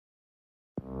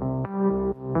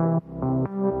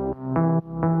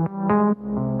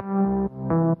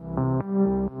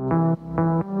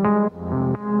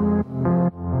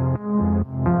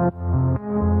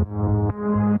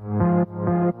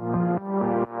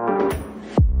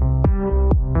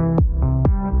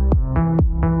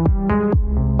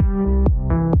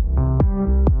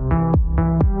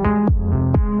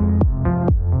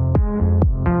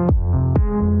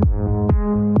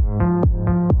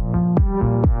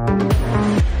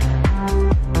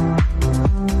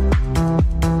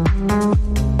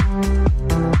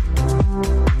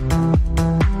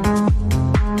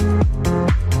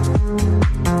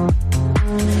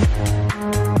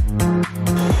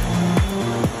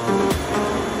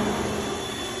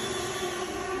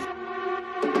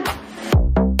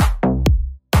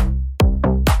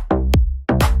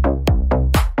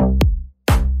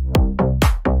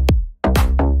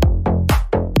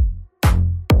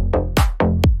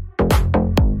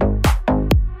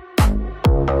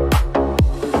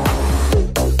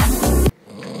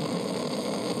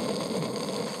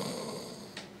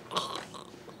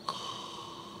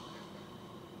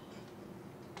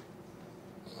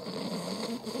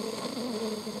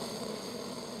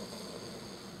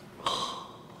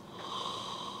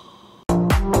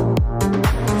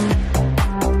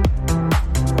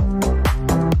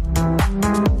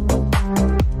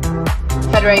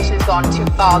Federation's gone too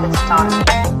far this time.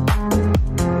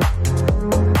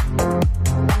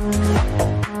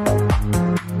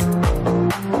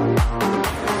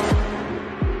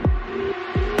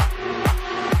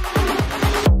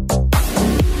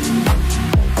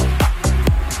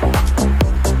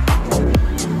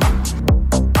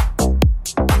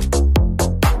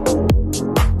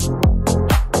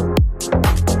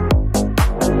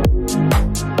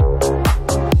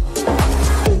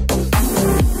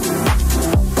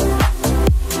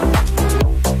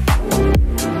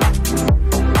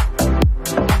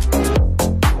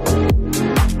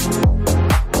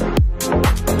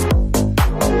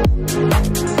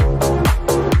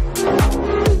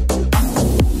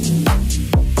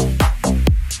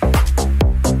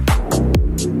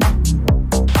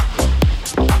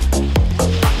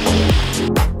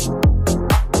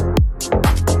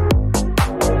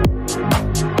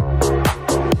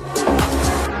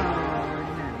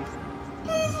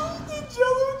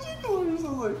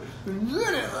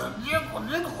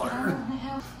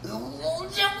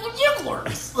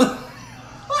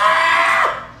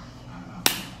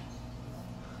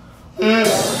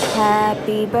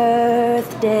 Happy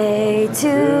birthday to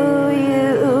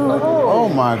you. Oh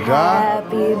my God.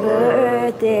 Happy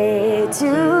birthday to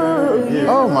you.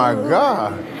 Oh my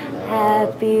God.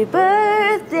 Happy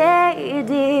birthday,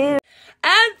 dear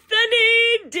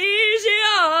Anthony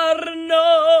DiGiorno.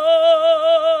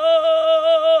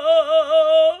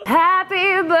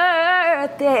 Happy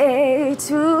birthday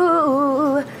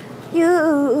to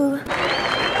you.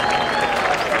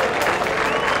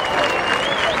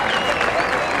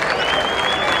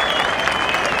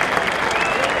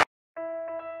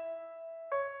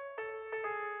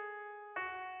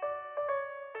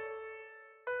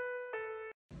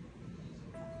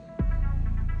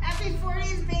 Happy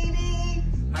 40s, baby!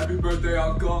 Happy birthday,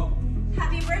 Uncle!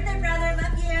 Happy birthday, brother!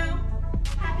 Love you!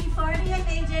 Happy 40th,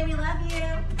 AJ! We love you!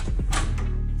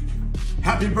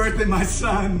 Happy birthday, my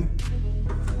son!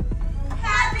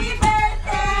 Happy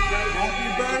birthday! Happy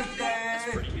birthday!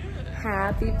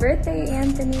 Happy birthday,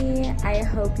 Anthony. I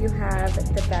hope you have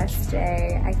the best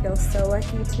day. I feel so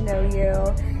lucky to know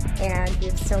you, and we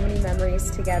have so many memories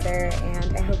together,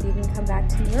 and I hope you can come back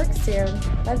to New York soon.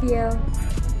 Love you.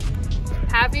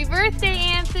 Happy birthday,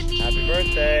 Anthony! Happy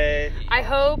birthday! I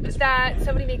hope that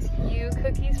somebody makes you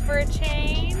cookies for a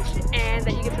change and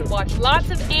that you get to watch lots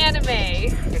of anime.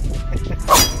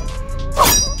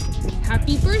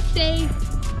 Happy birthday!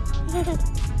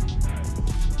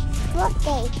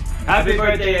 Happy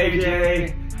birthday,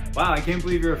 AJ! Wow, I can't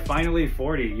believe you're finally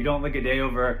 40. You don't look a day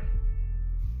over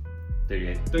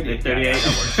 38.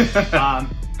 38.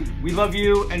 We love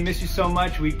you and miss you so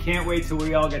much. We can't wait till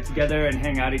we all get together and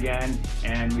hang out again.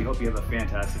 And we hope you have a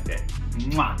fantastic day.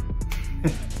 Mwah.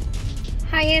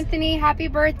 Hi, Anthony. Happy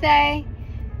birthday.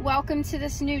 Welcome to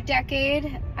this new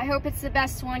decade. I hope it's the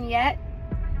best one yet.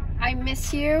 I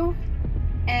miss you,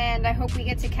 and I hope we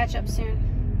get to catch up soon.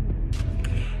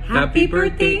 Happy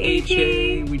birthday,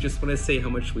 AJ! We just want to say how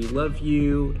much we love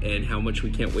you and how much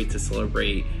we can't wait to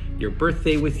celebrate your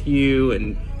birthday with you,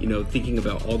 and thinking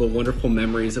about all the wonderful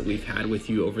memories that we've had with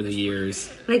you over the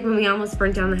years. Like when we almost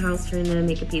burnt down the house trying to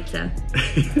make a pizza.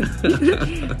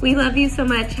 We love you so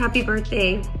much. Happy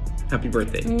birthday. Happy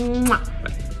birthday. Mwah.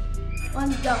 Bye.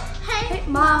 Let's go. Hey,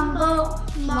 Mambo,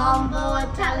 Mambo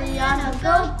Italiano,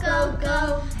 go, go,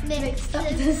 go. Mixed up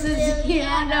the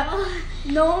Siciliano.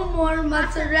 No more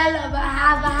mozzarella, but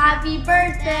have a happy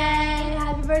birthday.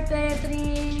 Happy birthday,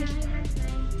 Anthony.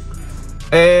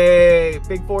 Hey,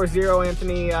 big 4-0,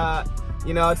 Anthony.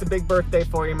 It's a big birthday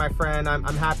for you, my friend. I'm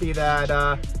happy that,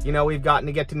 we've gotten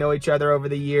to get to know each other over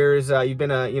the years. You've been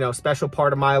a, special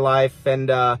part of my life, and,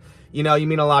 you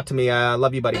mean a lot to me. I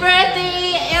love you, buddy. Happy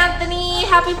birthday, Anthony.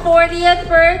 Happy 40th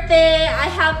birthday. I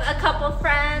have a couple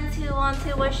friends who want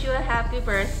to wish you a happy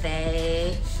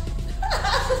birthday.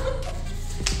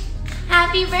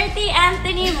 Happy birthday,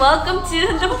 Anthony. Welcome to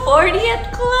the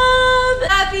 40th club.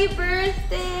 Happy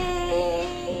birthday.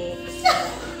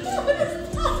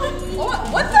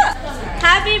 What the?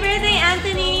 Happy birthday,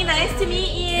 Anthony. Nice to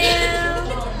meet you.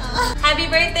 Happy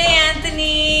birthday,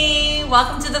 Anthony.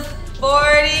 Welcome to the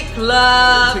 40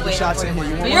 club. Take shots in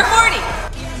here. You're 40.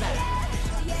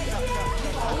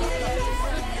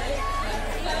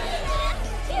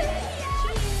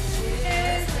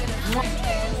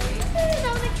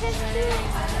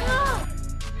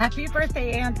 Happy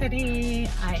birthday, Anthony.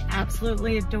 I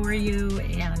absolutely adore you,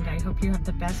 and I hope you have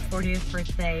the best 40th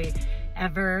birthday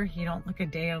ever. You don't look a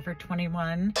day over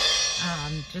 21.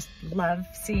 Just love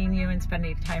seeing you and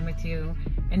spending time with you.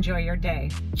 Enjoy your day.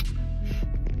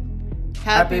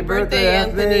 Happy birthday,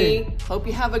 Anthony. Hope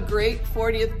you have a great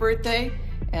 40th birthday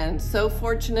and so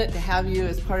fortunate to have you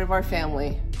as part of our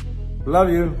family. Love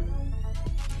you.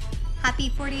 Happy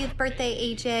 40th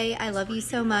birthday, AJ. I love you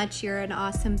so much. You're an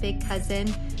awesome big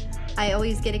cousin. I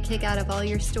always get a kick out of all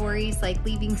your stories, like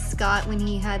leaving Scott when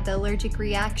he had the allergic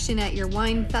reaction at your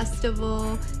wine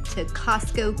festival, to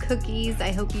Costco cookies.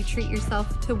 I hope you treat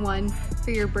yourself to one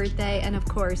for your birthday, and of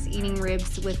course, eating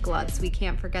ribs with gloves. We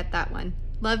can't forget that one.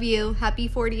 Love you. Happy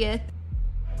 40th.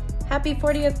 Happy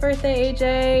 40th birthday,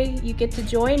 AJ. You get to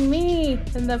join me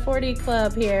in the 40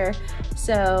 club here.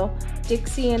 So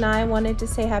Dixie and I wanted to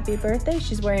say happy birthday.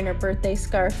 She's wearing her birthday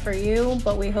scarf for you,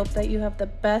 but we hope that you have the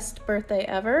best birthday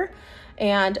ever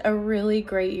and a really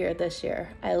great year this year.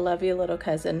 I love you, little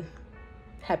cousin.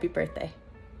 Happy birthday.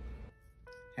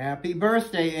 Happy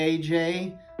birthday,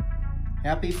 AJ.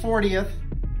 Happy 40th.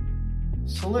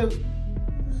 Salute.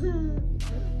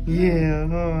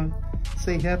 Yeah,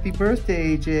 say happy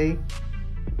birthday, AJ.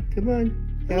 Come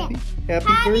on. Happy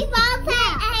birthday.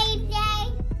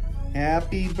 AJ.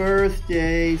 Happy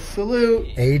birthday. Salute.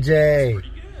 AJ,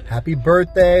 happy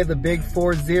birthday, the big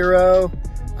 40.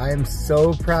 I am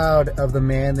so proud of the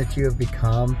man that you have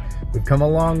become. We've come a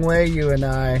long way, you and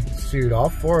I. Shoot, all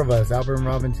four of us, Albert and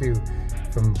Robin too,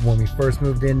 from when we first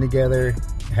moved in together.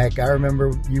 Heck, I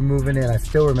remember you moving in. I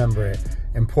still remember it.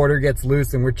 And Porter gets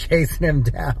loose and we're chasing him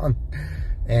down.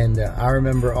 And I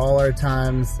remember all our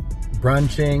times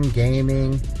brunching,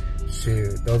 gaming.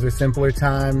 Shoot, those are simpler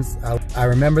times. I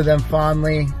remember them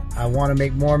fondly. I want to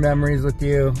make more memories with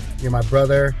you. You're my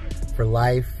brother for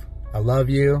life. I love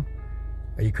you.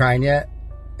 Are you crying yet?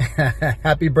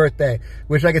 Happy birthday.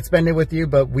 Wish I could spend it with you,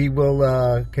 but we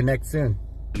will connect soon.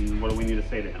 And what do we need to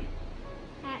say to him?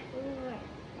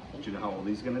 Do you know how old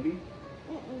he's going to be?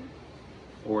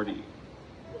 40.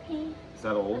 Okay. Is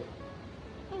that old?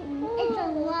 It's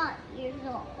a lot years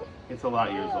old. It's a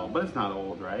lot years old, but it's not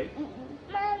old, right?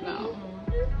 No.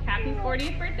 Happy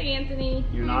 40th birthday, Anthony.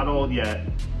 You're not old yet.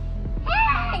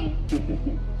 Hey!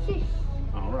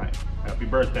 All right. Happy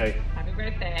birthday. Happy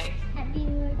birthday. Happy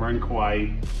birthday. We're in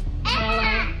Kauai.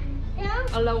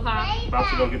 Aloha. About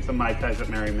to go get some Mai Tais at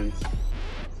Merriman's.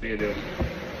 See you, dude.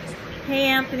 Hey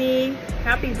Anthony,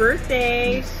 happy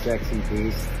birthday. Sexy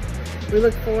beast. We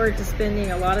look forward to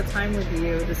spending a lot of time with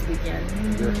you this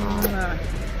weekend. You're hot.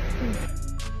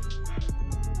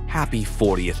 Happy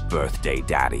 40th birthday,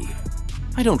 Daddy.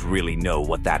 I don't really know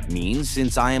what that means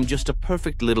since I am just a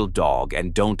perfect little dog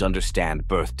and don't understand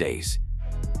birthdays.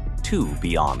 To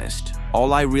be honest,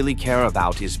 all I really care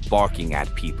about is barking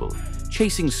at people,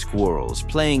 chasing squirrels,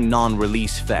 playing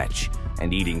non-release fetch,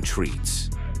 and eating treats.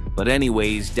 But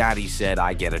anyways, Daddy said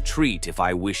I get a treat if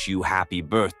I wish you happy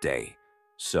birthday.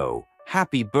 So,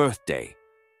 happy birthday.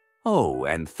 Oh,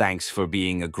 and thanks for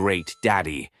being a great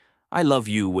daddy. I love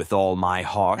you with all my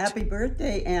heart. Happy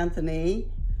birthday, Anthony.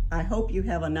 I hope you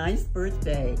have a nice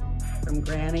birthday. From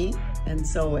Granny and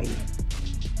Zoe.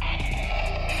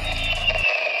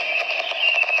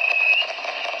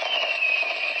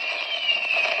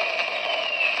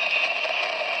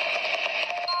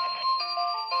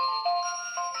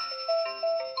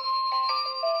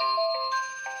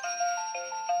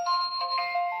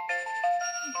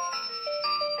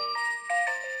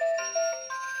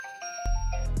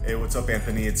 Hey, what's up,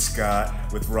 Anthony? It's Scott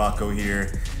with Rocco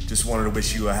here. Just wanted to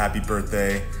wish you a happy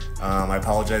birthday. I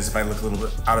apologize if I look a little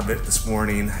bit out of it this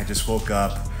morning. I just woke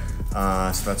up,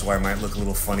 so that's why I might look a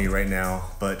little funny right now.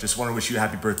 But just want to wish you a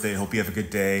happy birthday. Hope you have a good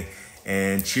day,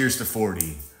 and cheers to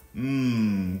 40.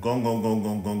 Gong, gong, gong, gong,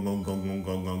 gong, gong, gong, gong, gong,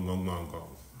 gong, gong, gong,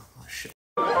 gong. Oh, shit.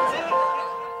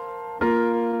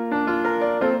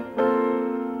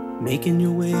 Making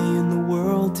your way in the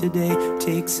world today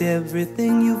takes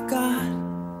everything you've got.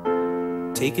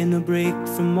 Taking a break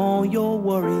from all your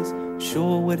worries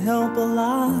sure would help a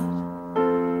lot.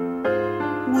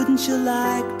 Wouldn't you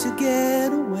like to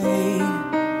get away?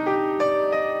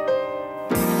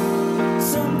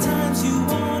 Sometimes you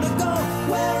wanna go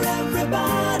where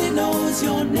everybody knows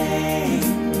your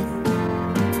name,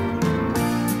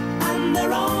 and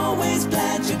they're always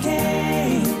glad you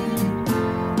came.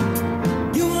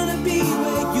 You wanna be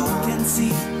where you can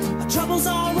see our troubles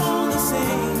are all the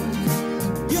same.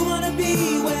 You wanna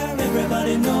be where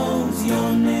everybody knows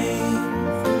your name.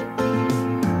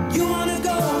 You wanna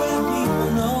go where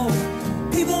people know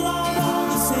people are all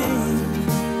the same.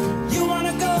 You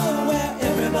wanna go where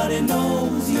everybody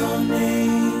knows your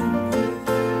name.